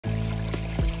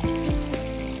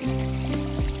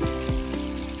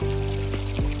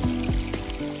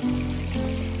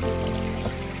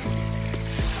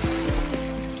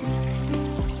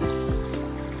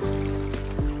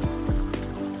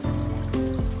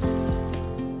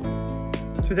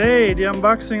Today, the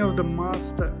unboxing of the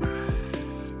Master,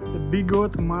 the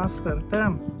Begode Master.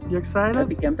 Damn, you excited?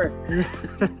 Happy camper.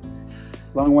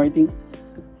 Long waiting.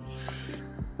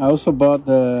 I also bought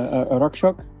a rock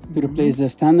shock to replace the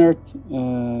standard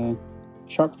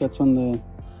shock that's on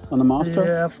the Master.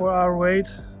 Yeah, for our weight,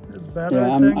 it's better.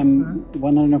 Yeah, I think. I'm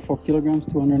 104 kilograms,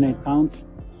 208 pounds.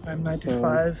 I'm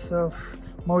 95, so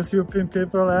most European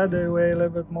people, they weigh a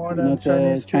little bit more than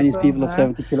Chinese people of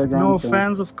 70 kilograms. No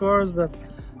offense, of course, but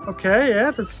okay,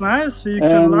 yeah, that's nice. So you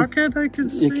can lock it, I can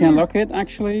see. You can lock it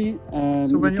actually.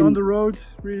 So when you're on the road,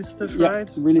 really stiff ride?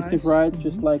 Yeah, really stiff ride,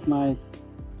 just like my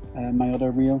my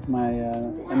other wheel, my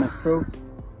MS Pro,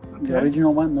 the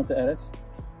original one, not the RS.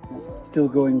 Still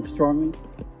going strongly.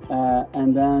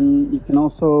 And then you can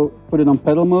also put it on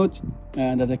pedal mode,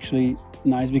 and that's actually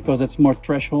nice because it's more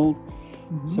threshold.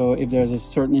 So if there's a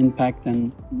certain impact,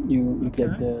 then you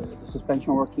get the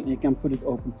suspension working, and you can put it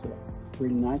open, so that's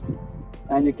really nice.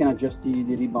 And you can adjust the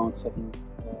rebound setting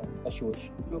as you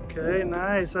wish. Okay,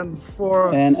 nice.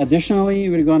 And additionally,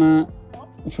 we're gonna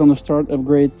from the start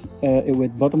upgrade it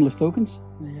with bottomless tokens.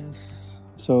 Yes.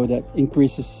 So that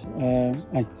increases,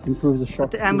 improves the shock.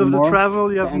 At the end of the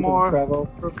travel, you have more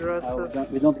progressive.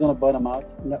 We're not gonna bottom out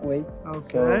in that way.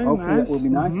 Okay, so hopefully that will be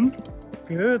nice.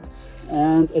 Good.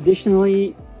 And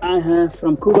additionally, I have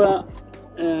from Cuba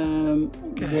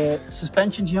the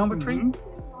suspension geometry.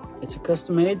 It's a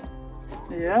custom made.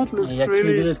 Yeah, it looks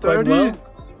really sturdy. Well.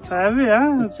 It's heavy,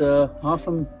 yeah. It's half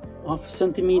a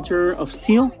centimeter of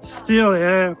steel. Steel,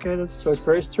 yeah, okay. So it's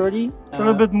very sturdy. It's a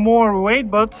little bit more weight,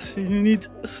 but you need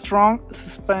strong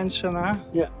suspension, huh?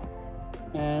 Yeah.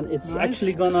 And it's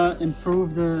actually gonna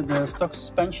improve the stock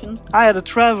suspension. The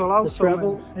travel also. The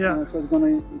travel, yeah. So it's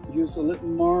gonna use a little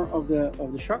more of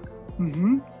the shock,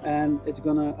 and it's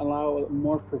gonna allow a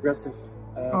more progressive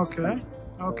suspension.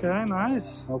 So okay,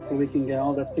 nice. Hopefully we can get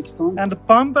all that fixed on. And the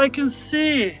pump I can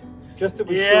see. Just to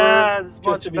be sure. Yeah, it's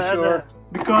much better.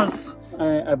 Because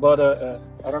I bought a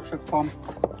rock shock pump.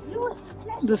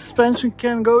 The suspension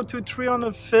can go to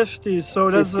 350,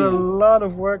 so that's a lot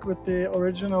of work with the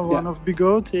original one of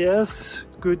Begode. Yes,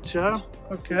 good job.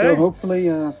 Okay. So hopefully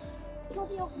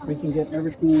we can get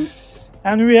everything.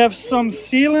 And we have some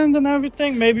sealant and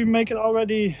everything. Maybe make it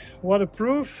already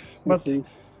waterproof, but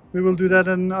we will do that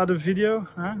in another video.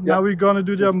 Huh? Now we're gonna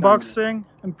do the unboxing,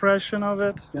 impression of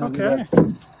it. Okay.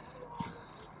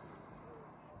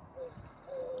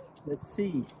 Let's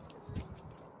see.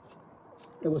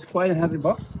 It was quite a heavy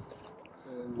box.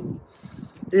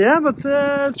 Yeah, but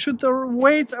it should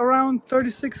weight around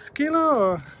 36 kilo.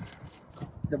 Or?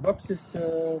 The box is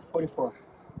 44.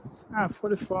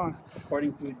 44.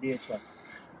 According to DHL.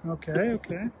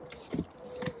 Okay.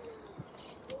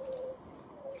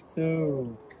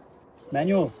 So,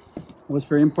 manual was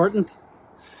very important.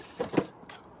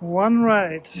 One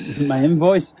right. My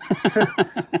invoice.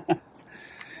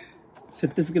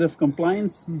 Certificate of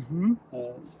compliance.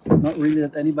 Not really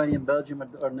that anybody in Belgium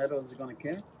or Netherlands is going to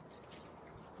care.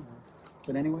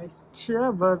 But anyways. Yeah,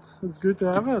 but it's good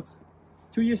to have it.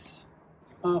 2 years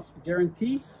of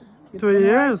guarantee. 2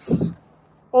 years.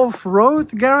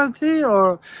 Off-road guarantee,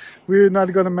 or we're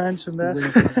not going to mention that?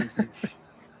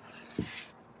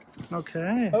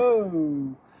 Okay.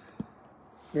 Oh.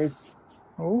 There's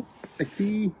a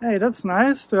key. Hey, that's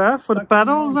nice to have for the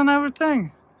pedals and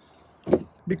everything.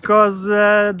 Because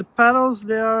the pedals,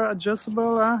 they are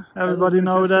adjustable, everybody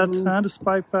knows that, the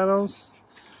spike pedals.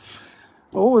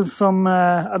 Oh, and some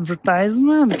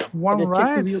advertisement, one I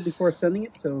checked the wheel before sending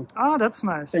it, so... that's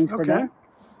nice. Thanks for that.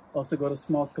 Also got a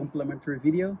small complimentary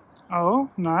video. Oh,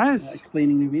 nice.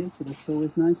 Explaining the wheel, so that's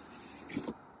always nice.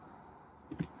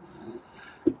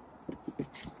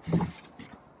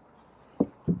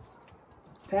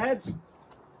 Pads.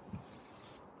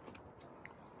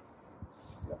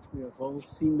 We have all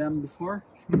seen them before.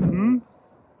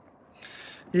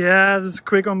 Yeah, this is a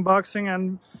quick unboxing,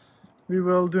 and we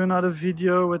will do another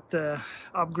video with the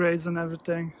upgrades and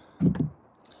everything,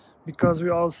 because we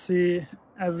all see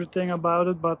everything about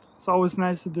it, but it's always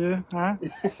nice to do, huh?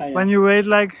 When you wait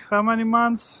like how many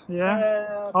months?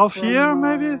 Half year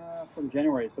maybe? From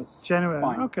January, so it's January.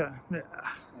 Fine. Okay,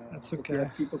 that's okay. If you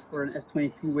have people for an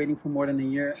S22 waiting for more than a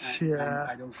year,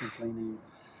 I don't complain a year.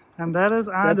 And that is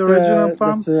the original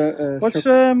pump. What's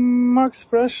max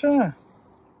pressure?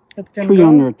 It can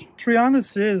 300. Go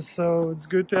 300 is, so it's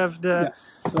good to have the...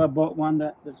 So I bought one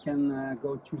that can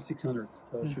go to 600,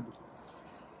 so it should be...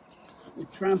 You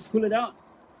try and pull it out.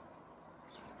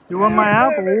 You want my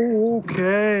help? Oh,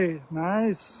 okay,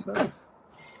 nice.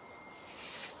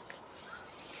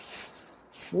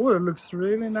 Oh, it looks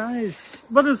really nice.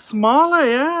 But it's smaller,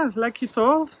 yeah, like you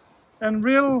told. And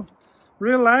real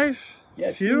life. Yeah,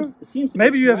 it few. seems a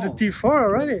Maybe bit you have the small. T4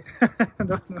 already. I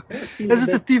don't know. Yeah, Is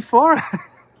it the T4?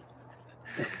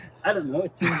 I don't know.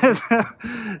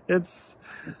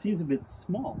 It seems a bit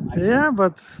small. Actually. yeah,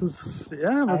 but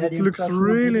I had it the looks impression on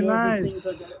really videos and nice. things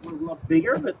like that it was a lot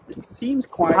bigger, but it seems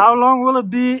quite. How long will it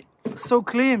be so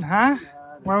clean, huh?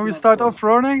 When we start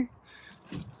off-roading?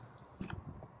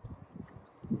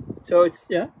 So it's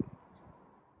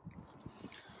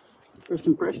first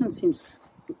impression seems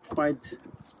quite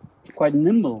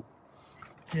nimble.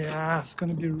 Yeah, it's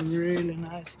gonna be really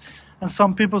nice. And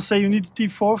some people say you need a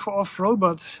T4 for off-road,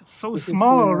 but it's so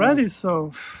small already,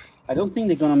 so... I don't think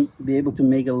they're gonna be able to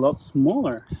make it a lot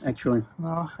smaller, actually.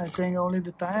 No, I think only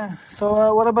the tire.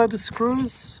 So what about the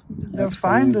screws? They're That's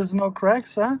fine, fine. There's no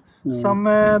cracks, huh? No.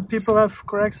 Some people have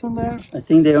cracks in there. I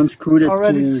think they unscrewed it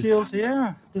Already to... sealed,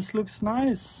 yeah. This looks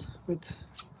nice, with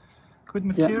good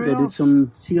materials. Yeah, they did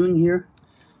some sealing here.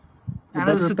 And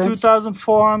it's a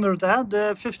 2400,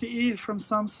 the 50E from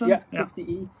Samsung. Yeah,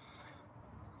 50E.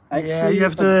 Actually, yeah, you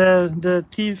have the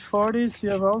T40s, you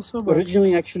have also. But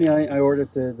originally, actually, I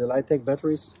ordered the Litec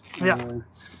batteries. Yeah,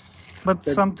 but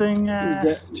something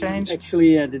changed.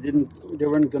 Actually, they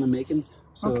weren't gonna make them,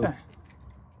 so okay.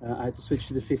 I had to switch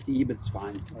to the 50E, but it's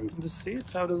fine. Just see it.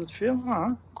 How does it feel?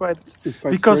 Quite. It's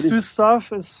quite because sturdy. this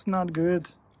stuff is not good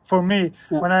for me.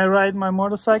 Yeah. When I ride my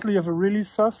motorcycle, you have a really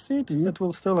soft seat. It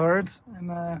will still hurt in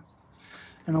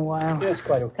a while. Yeah, it's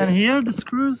quite okay. And here the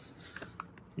screws.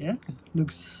 Yeah,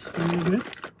 looks really good.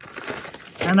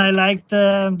 And I like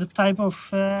the type of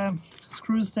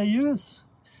screws they use,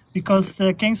 because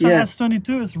the Kingston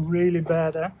S22 is really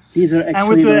bad. These are actually and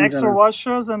with the extra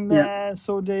washers, and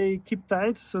so they keep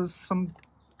tight. So some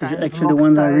these are actually the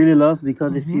ones I really love,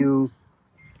 because if you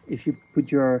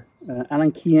put your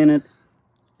Allen key in it,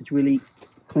 it really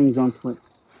clings onto it.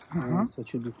 So it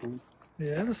should be fine.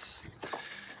 Yes.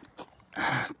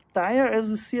 Tire is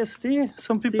the CST.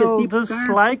 Some people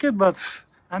dislike it, but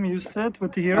I'm used to it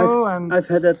with the Hero. I've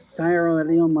had that tire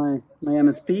already on my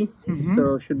MSP,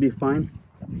 so it should be fine.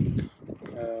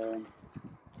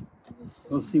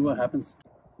 We'll see what happens.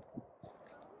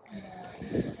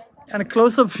 And a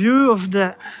close-up view of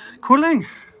the cooling,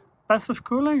 passive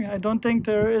cooling. I don't think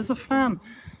there is a fan,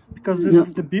 because this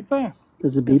is the beeper.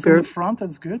 There's a beeper. It's in the front.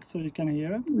 That's good, so you can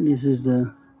hear it. This is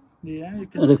the you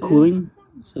can the see cooling.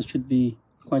 So it should be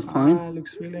quite fine. It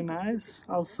looks really nice.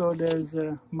 Also, there's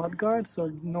a mud guard, so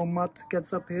no mud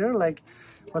gets up here. Like,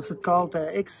 what's it called?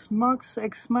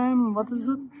 X-Man, what is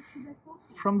it?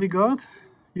 From Begode.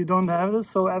 You don't have this,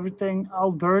 so everything,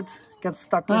 all dirt, gets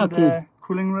stuck in the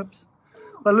cooling ribs.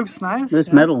 But it looks nice.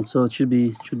 It's metal, so it should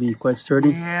be quite sturdy.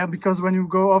 Yeah, because when you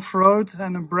go off-road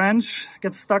and a branch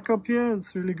gets stuck up here,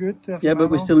 it's really good to have but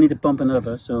we still need to pump it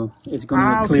up, so it's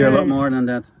gonna clear a lot more than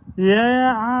that.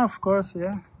 Yeah, of course,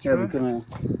 yeah. True. Yeah, we're gonna...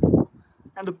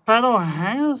 And the pedal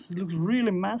hangers look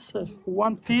really massive.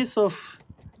 One piece of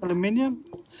aluminium,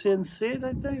 CNC,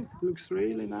 I think. Looks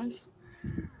really nice.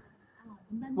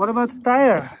 What about the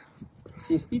tire?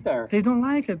 CST tire. They don't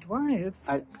like it. Why? It's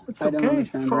okay. For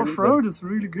really, off-road, it's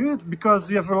really good,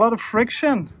 because you have a lot of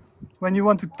friction. When you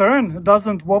want to turn, it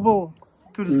doesn't wobble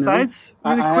to the sides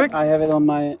really quick. I have it on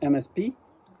my MSP,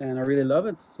 and I really love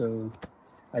it. So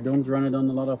I don't run it on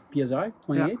a lot of PSI,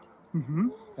 28.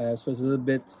 So it's a little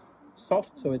bit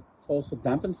soft, so it also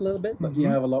dampens a little bit, but you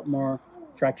have a lot more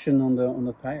traction on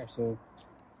the tire. So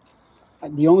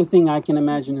the only thing I can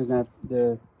imagine is that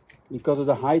because of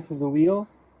the height of the wheel,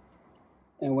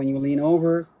 and when you lean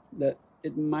over, that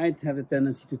it might have a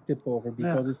tendency to tip over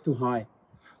because it's too high.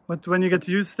 But when you get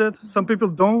used to it, some people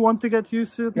don't want to get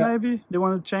used to it. Maybe they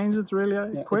want to change it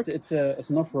really quick. It's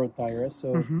an off-road tire,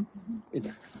 so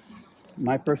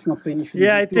my personal opinion should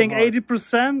I think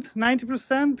 80%,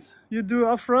 90% you do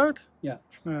off-road. So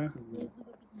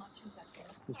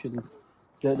it shouldn't.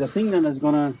 The thing that is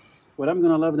what I'm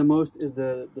gonna love the most is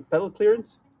the pedal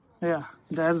clearance. Yeah,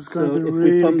 that is going to be if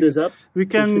really we pump this up, we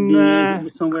can should be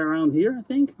somewhere around here, I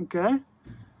think. Okay.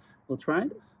 We'll try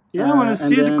it. Yeah, I want to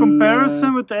see the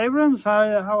comparison with the Abrams.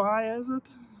 How high is it?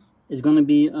 It's going to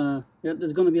be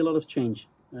there's going to be a lot of change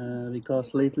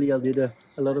because lately I did a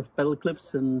lot of pedal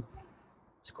clips and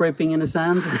scraping in the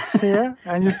sand.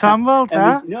 And you tumbled,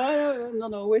 huh?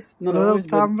 Not always. Not a little always,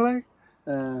 tumbling.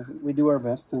 We do our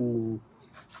best, and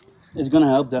it's going to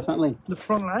help definitely. The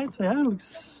front light,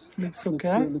 looks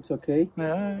okay. Looks okay.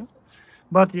 Yeah.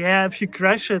 But if you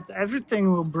crash it,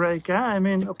 everything will break. I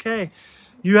mean, okay.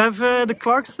 You have the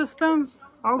Clark system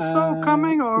also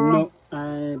coming, or no?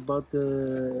 I bought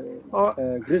the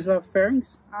Grisla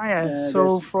fairings.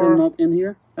 So they're still not in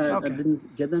here. I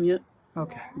didn't get them yet.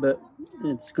 Okay. But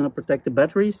it's gonna protect the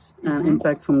batteries and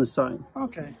impact from the side.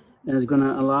 Okay. and it's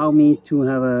gonna allow me to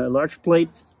have a large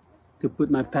plate to put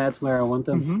my pads where I want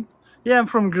them. Yeah, and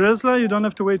from Grizzly, you don't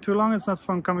have to wait too long. It's not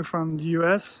from coming from the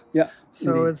US. Yeah.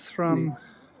 So indeed, it's from... indeed.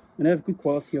 And they have good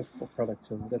quality of product,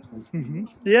 so that's fine.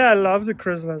 Yeah, I love the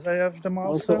Grizzlies. I have them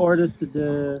also. Also ordered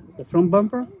the front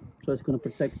bumper, so it's going to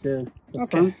protect the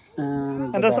front.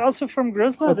 And that's back. also from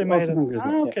Grizzly they made it? From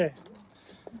Grizzly, okay.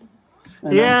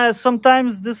 And yeah,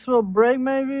 sometimes this will break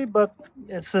maybe, but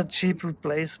it's a cheap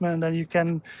replacement and you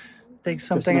can take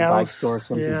something just in a else. Bike store,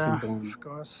 something simple. Of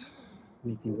course.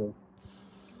 We can go.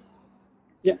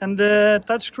 Yeah. And the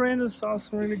touchscreen is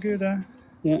also really good.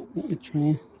 Yeah, let me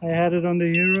try. I had it on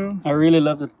the Hero. I really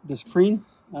love the screen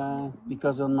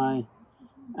because on my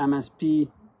MSP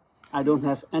I don't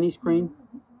have any screen.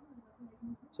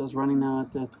 So it's running now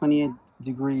at 28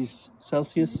 degrees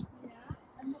Celsius,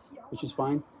 which is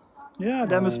fine. Yeah,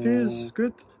 the MSP is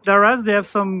good. The rest, they have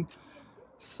something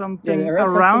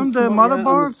around the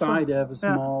motherboard. On the side, they have a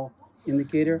small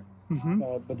indicator,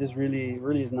 but this really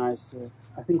is nice.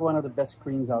 I think one of the best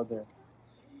screens out there.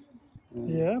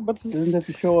 Yeah, but it doesn't have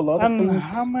to show a lot of things. And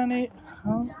how many?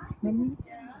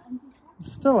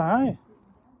 It's still high.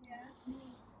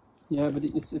 Yeah, but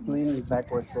it's leaning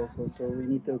backwards also, so we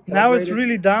need to. Now it's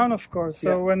really down, of course.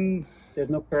 So when there's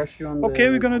no pressure on. Okay,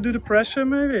 we're gonna do the pressure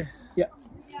maybe. Yeah,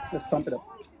 let's pump it up.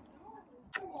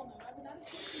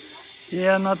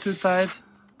 Yeah, not too tight,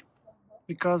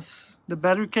 because the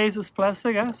battery case is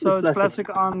plastic, so it's plastic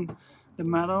on the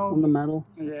metal. On the metal.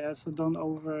 Yeah, so don't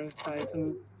over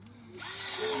tighten it.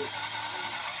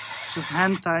 Just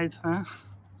hand tight,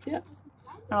 Yeah.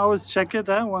 I always check it,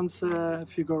 once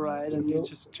if you go ride, and you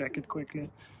just check it quickly.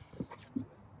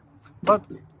 But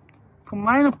for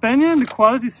my opinion, the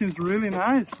quality seems really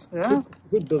nice. Yeah.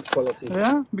 Good build quality.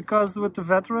 Yeah, because with the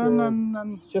veteran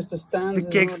and just the stand. The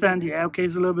kickstand, yeah, okay,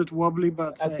 it's a little bit wobbly,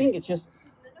 but I think it's just.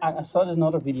 I saw this in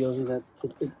other videos that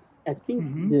I think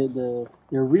the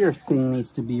rear thing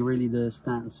needs to be really the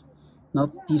stands,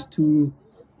 not these two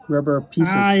rubber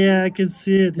pieces. Yeah, I can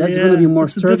see it. That's going to be more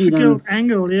sturdy. It's a difficult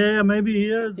angle. Yeah, maybe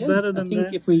here it's better than that. I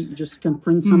think if we just can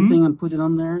print something and put it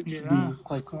on there, it should be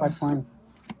quite fine.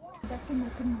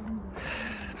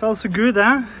 It's also good,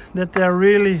 that they're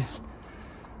really,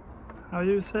 how do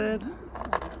you say it?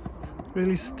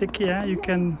 Really sticky, You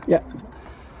can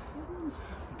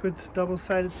put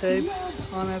double-sided tape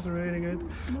on it, really good.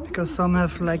 Because some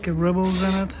have like ribbons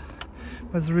in it,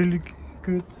 but it's really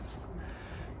good.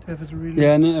 To have it really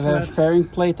and if I have a fairing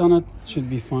plate on it, should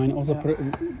be fine. Also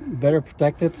better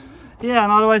protected. Yeah,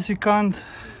 and otherwise you can't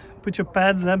put your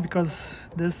pads there because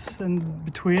this in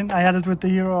between. I had it with the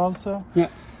Hero also. Yeah.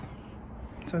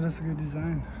 So that's a good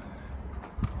design.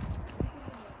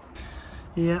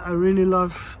 Yeah, I really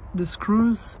love the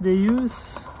screws they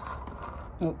use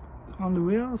on the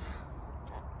wheels.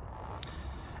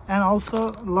 And also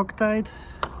Loctite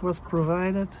was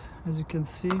provided, as you can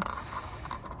see.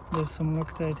 There's some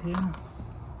Loctite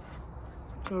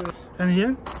here. And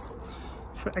here,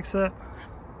 for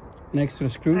an extra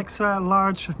screw. Extra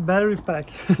large battery pack.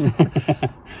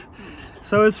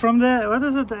 So it's from the, what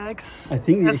is it, the I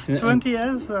think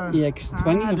S20S or? The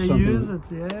X20 or they something. Use it,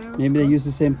 yeah. Maybe they use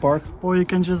the same part. Or you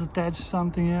can just attach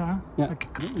something here. Yeah. Like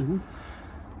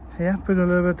yeah, put a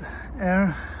little bit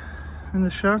air in the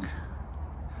shock.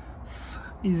 It's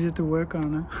easier to work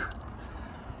on.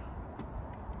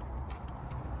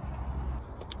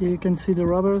 Here you can see the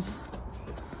rubbers.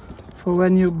 For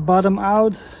when you bottom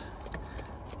out,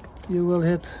 you will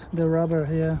hit the rubber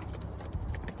here.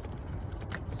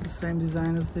 It's the same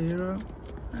design as the Hero.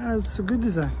 It's a good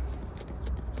design.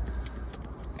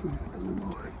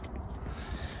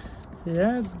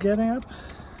 Yeah, it's getting up.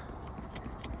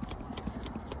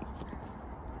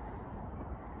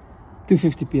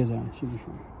 250 psi should be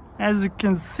fine. As you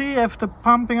can see, after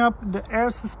pumping up the air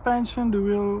suspension, the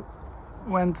wheel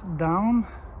went down.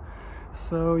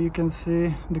 So you can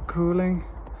see the cooling.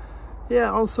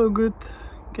 Yeah, also good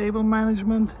cable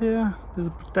management here. There's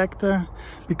a protector,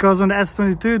 because on the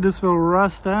S22 this will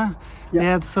rust. They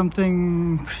had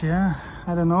something,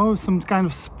 I don't know, some kind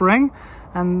of spring,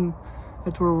 and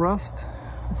it will rust.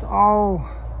 It's all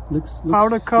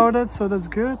powder coated, so that's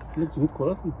good. Looks good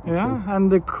quality. Yeah,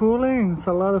 and the cooling, it's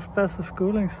a lot of passive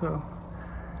cooling, so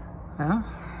yeah,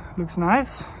 looks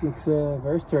nice. Looks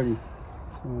very sturdy.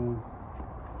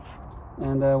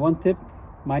 And one tip,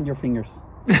 mind your fingers.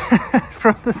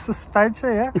 From the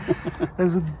suspension,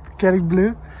 Is it getting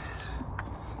blue?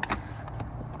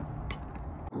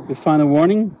 We found a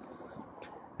warning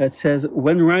that says,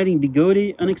 when riding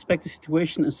Begode, unexpected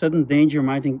situation and sudden danger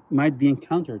might be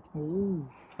encountered. Ooh.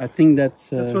 I think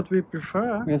that's what we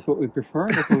prefer. That's what we prefer,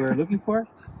 that's what we're looking for.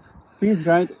 Please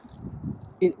ride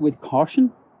it with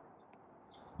caution.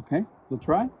 Okay, we'll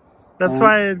try. That's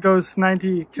why it goes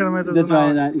 90 kilometers That's an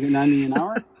hour. why 90 an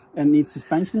hour and needs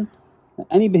suspension.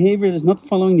 Any behavior that is not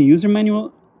following the user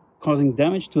manual, causing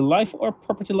damage to life or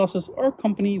property losses, our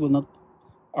company will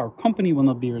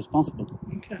not be responsible.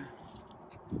 Okay.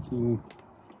 So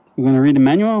we're gonna read the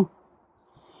manual.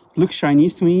 It looks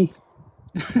Chinese to me.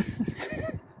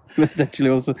 But actually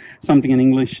also something in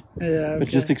English. Yeah. Okay. But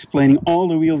just explaining all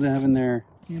the wheels they have in their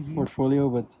portfolio.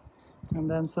 But and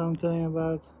then something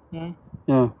about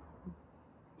yeah,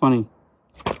 funny.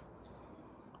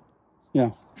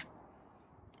 Yeah.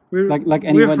 Like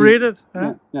anybody. We've read it.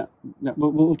 Huh? Yeah.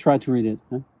 We'll try to read it.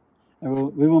 Huh?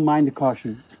 We will mind the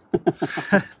caution.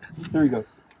 There we go.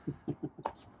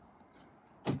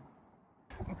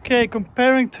 Okay,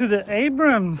 comparing to the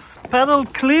Abrams pedal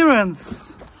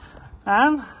clearance,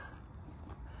 and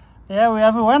yeah, we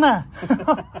have a winner.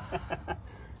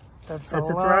 That's a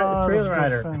trail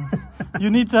rider. difference. You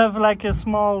need to have like a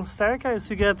small staircase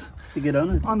to get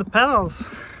on the pedals.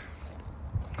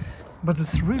 But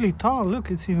it's really tall. Look,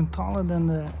 it's even taller than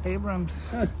the Abrams.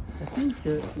 Yes, I think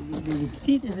the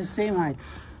seat is the same height.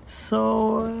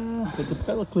 So, but the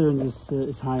pedal clearance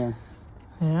is higher.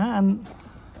 Yeah, and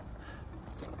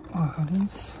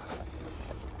eens.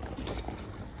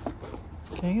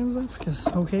 Kijk eens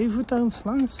even. Oké, je voet daar eens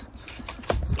langs.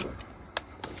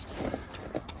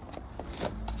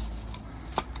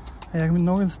 Ja, je moet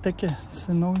nog een stukje. Het is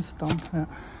nog een stand. Ja.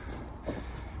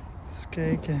 Eens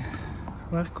kijken.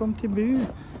 Waar komt die bij u?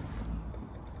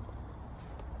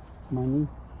 My knee.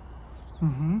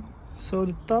 So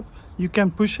the top, you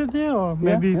can push it here, or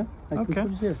maybe. Yeah, I can okay.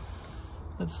 push here.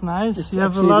 That's nice. It's you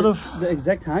have a lot of the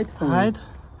exact height for height. me.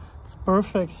 It's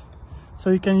perfect. So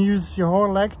you can use your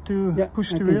whole leg to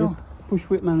push the wheel. Just push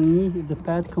with my knee if the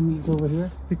pad comes over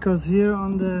here. Because here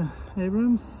on the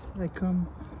Abrams, I come.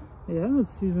 Yeah,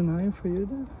 it's even higher for you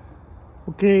there.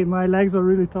 Okay, my legs are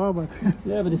really tall, but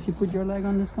yeah, but if you put your leg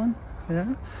on this one, yeah,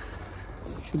 you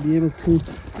should be able to.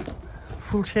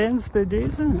 Full chains bij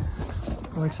deze.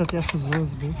 Oh, ik zet die even zo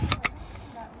eens bij.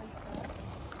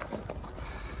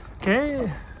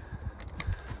 Okay.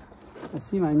 I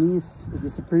see my knees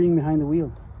disappearing behind the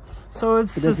wheel. So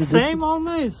it's the same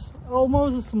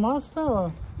almost as the Master?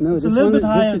 Or? No, it's a little bit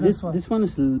higher. This one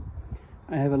is.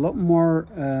 I have a lot more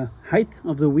height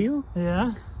of the wheel.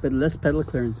 Yeah. But less pedal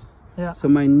clearance. Yeah. So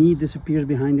my knee disappears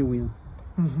behind the wheel.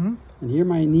 And here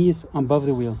my knee is above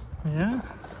the wheel. Yeah.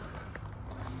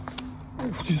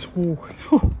 Oh, het is hoog.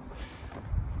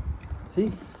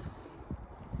 See?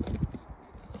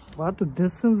 But the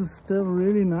distance is still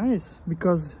really nice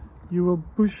because you will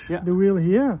push the wheel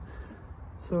here.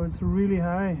 So it's really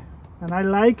high. And I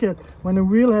like it when the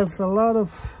wheel has a lot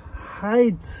of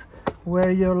height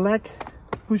where your leg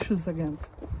pushes against.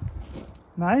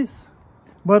 Nice.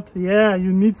 But yeah,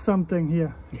 you need something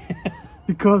here.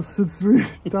 Because it's really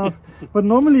tough. But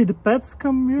normally the pads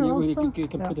come here also. You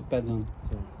can put the pads on.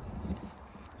 So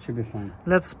should be fine.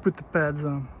 Let's put the pads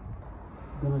on.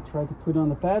 I'm gonna try to put on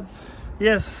the pads.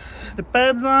 Yes, the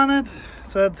pads on it,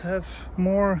 so it have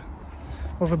more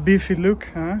of a beefy look,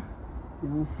 huh? The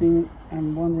only thing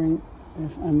I'm wondering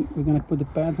if we're gonna put the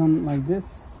pads on like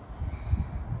this.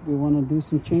 We want to do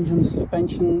some change on the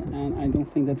suspension, and I don't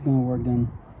think that's gonna work then.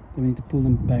 We need to pull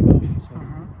them back off. So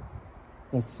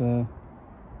let's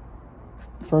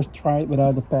first try it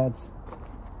without the pads.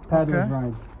 Pad is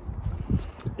right.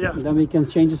 Yeah. And then we can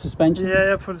change the suspension.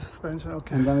 Yeah, for the suspension,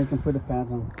 okay. And then we can put the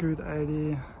pads on. Good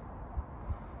idea.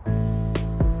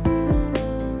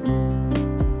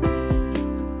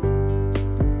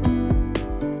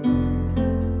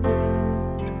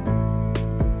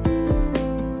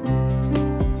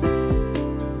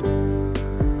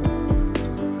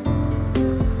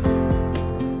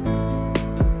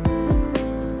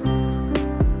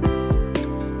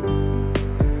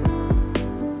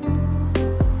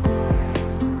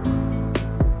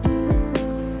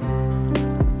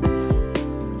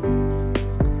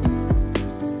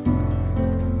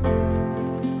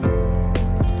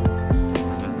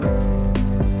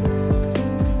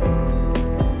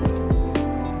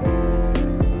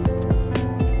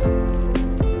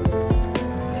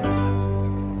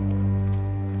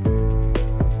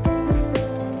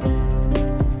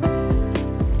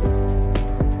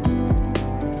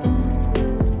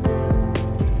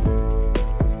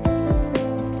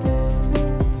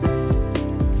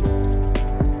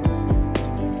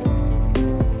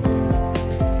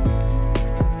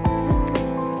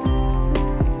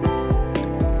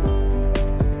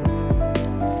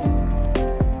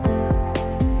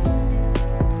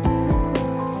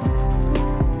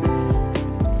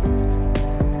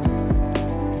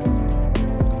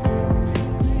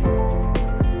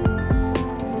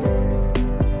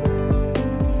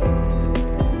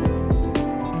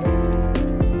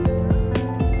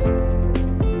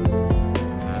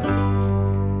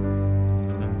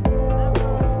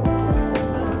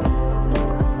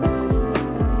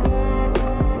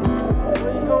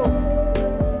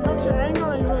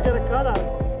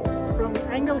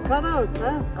 koud,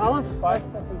 hè? Half?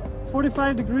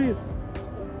 45 degrees.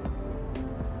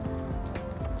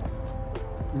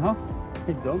 No,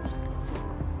 it don't.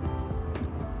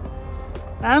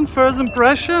 And first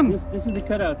impression? This is the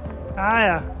cutout. Ah,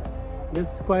 yeah.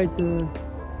 That's quite.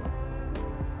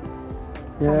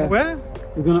 Yeah. Where?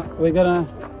 We're gonna.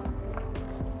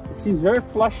 It seems very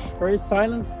flush, very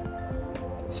silent.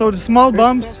 So the small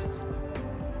bumps.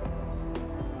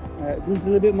 There's a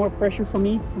little bit more pressure for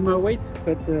me, for my weight,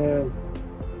 but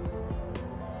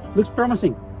looks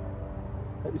promising.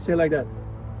 Let me say it like that.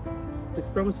 Looks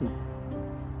promising.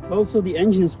 Also, the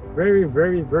engine is very,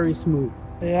 very, very smooth.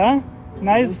 Yeah,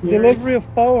 nice delivery of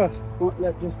power.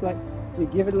 Just like you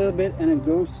give it a little bit and it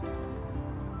goes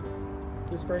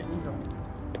just very easily.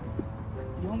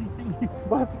 The only thing is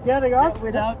But getting up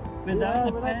without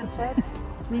the pads,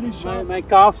 it's really sharp. my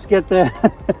calves get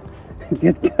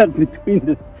get cut between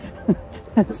the.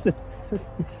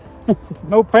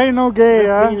 No pain, no gain,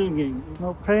 No huh? pain, no gain.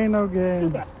 No pain, no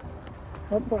gain.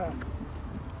 Hoppa.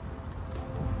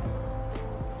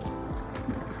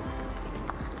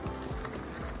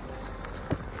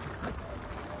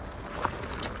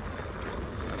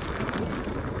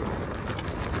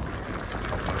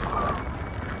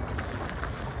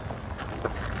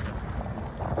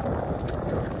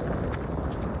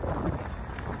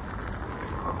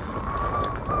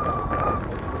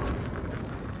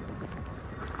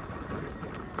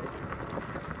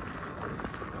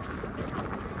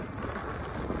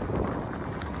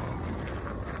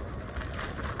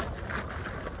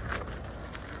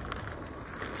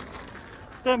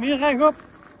 Tim, hier rechtop.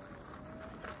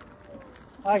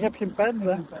 Ah, ik heb geen pads,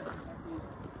 hè.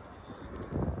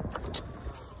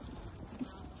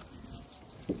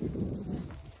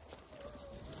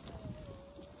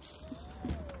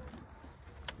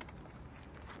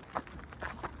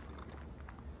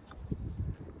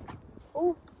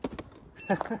 Oh.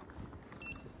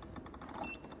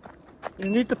 You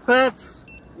need the pads.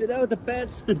 Without the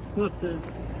pads, it's not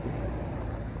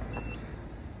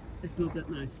that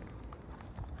nice.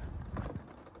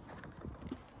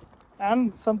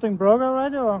 And something broke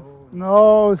already, or?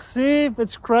 No, see,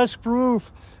 it's crash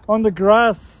proof on the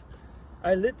grass.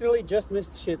 I literally just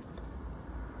missed shit.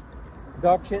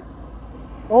 Dog shit.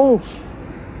 Oh,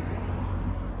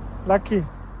 lucky.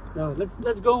 No,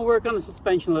 let's go and work on the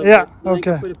suspension a little Yeah, bit. Then I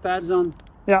can okay. put the pads on,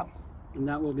 Yeah, and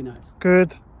that will be nice.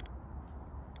 good.